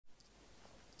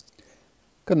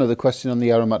Got another question on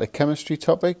the aromatic chemistry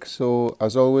topic. So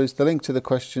as always, the link to the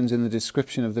questions in the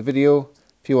description of the video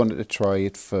if you wanted to try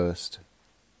it first.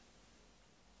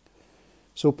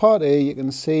 So part A, you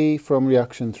can see from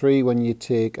reaction 3, when you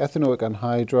take ethanoic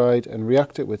anhydride and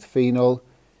react it with phenol,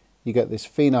 you get this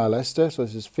phenyl ester. So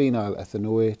this is phenyl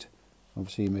ethanoate.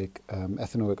 Obviously you make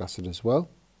ethanoic acid as well.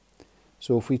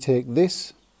 So if we take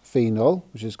this phenol,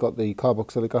 which has got the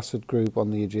carboxylic acid group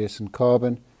on the adjacent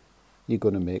carbon, you're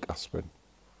going to make aspirin.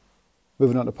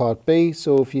 Moving on to part B,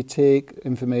 so if you take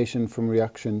information from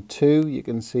reaction 2, you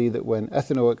can see that when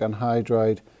ethanoic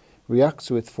anhydride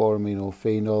reacts with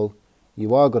 4-aminophenol,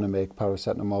 you are going to make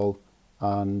paracetamol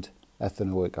and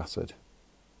ethanoic acid.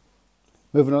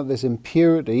 Moving on to this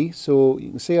impurity, so you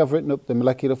can see I've written up the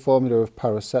molecular formula of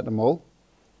paracetamol,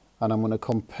 and I'm going to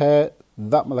compare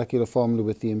that molecular formula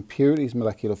with the impurity's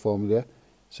molecular formula.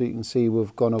 So you can see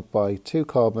we've gone up by 2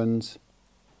 carbons,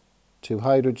 2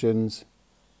 hydrogens,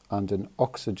 and an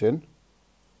oxygen.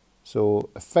 So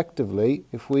effectively,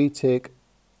 if we take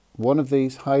one of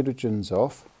these hydrogens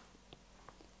off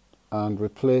and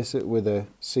replace it with a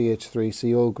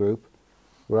CH3CO group,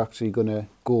 we're actually going to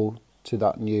go to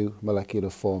that new molecular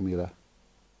formula.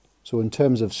 So in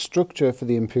terms of structure for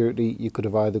the impurity, you could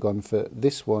have either gone for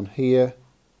this one here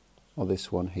or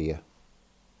this one here.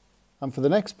 And for the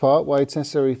next part, why it's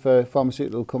necessary for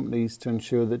pharmaceutical companies to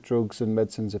ensure that drugs and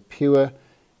medicines are pure,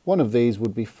 one of these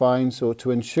would be fine. So to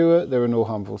ensure there are no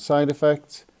harmful side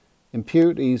effects,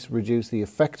 impurities reduce the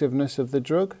effectiveness of the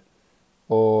drug,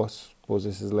 or suppose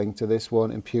this is linked to this one,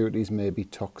 impurities may be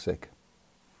toxic.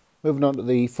 Moving on to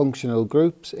the functional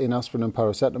groups in aspirin and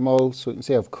paracetamol, so you can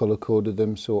see I've colour coded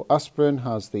them. So aspirin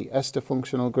has the ester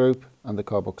functional group and the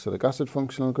carboxylic acid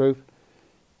functional group.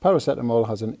 Paracetamol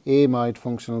has an amide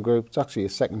functional group. It's actually a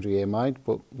secondary amide,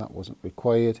 but that wasn't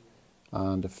required,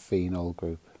 and a phenol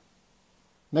group.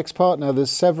 Next part, now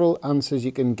there's several answers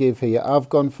you can give here. I've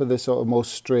gone for the sort of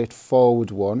most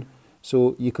straightforward one.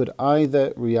 So you could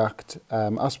either react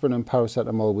aspirin and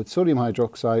paracetamol with sodium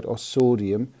hydroxide or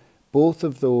sodium. Both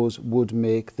of those would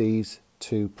make these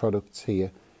two products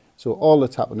here. So all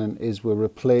that's happening is we're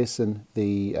replacing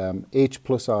the H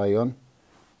plus ion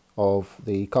of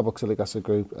the carboxylic acid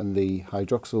group and the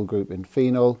hydroxyl group in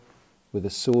phenol with a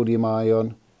sodium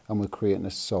ion, and we're creating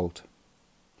a salt.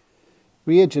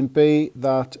 Reagent B,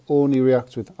 that only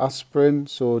reacts with aspirin.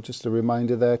 So just a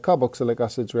reminder there, carboxylic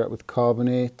acids react with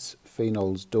carbonates,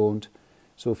 phenols don't.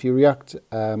 So if you react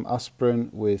aspirin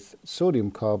with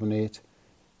sodium carbonate,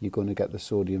 you're going to get the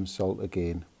sodium salt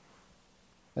again.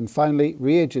 And finally,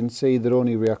 reagent C, that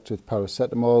only reacts with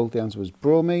paracetamol. The answer was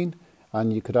bromine,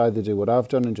 and you could either do what I've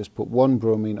done and just put one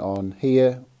bromine on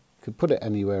here. You could put it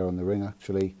anywhere on the ring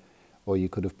actually, or you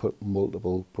could have put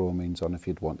multiple bromines on if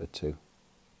you'd wanted to.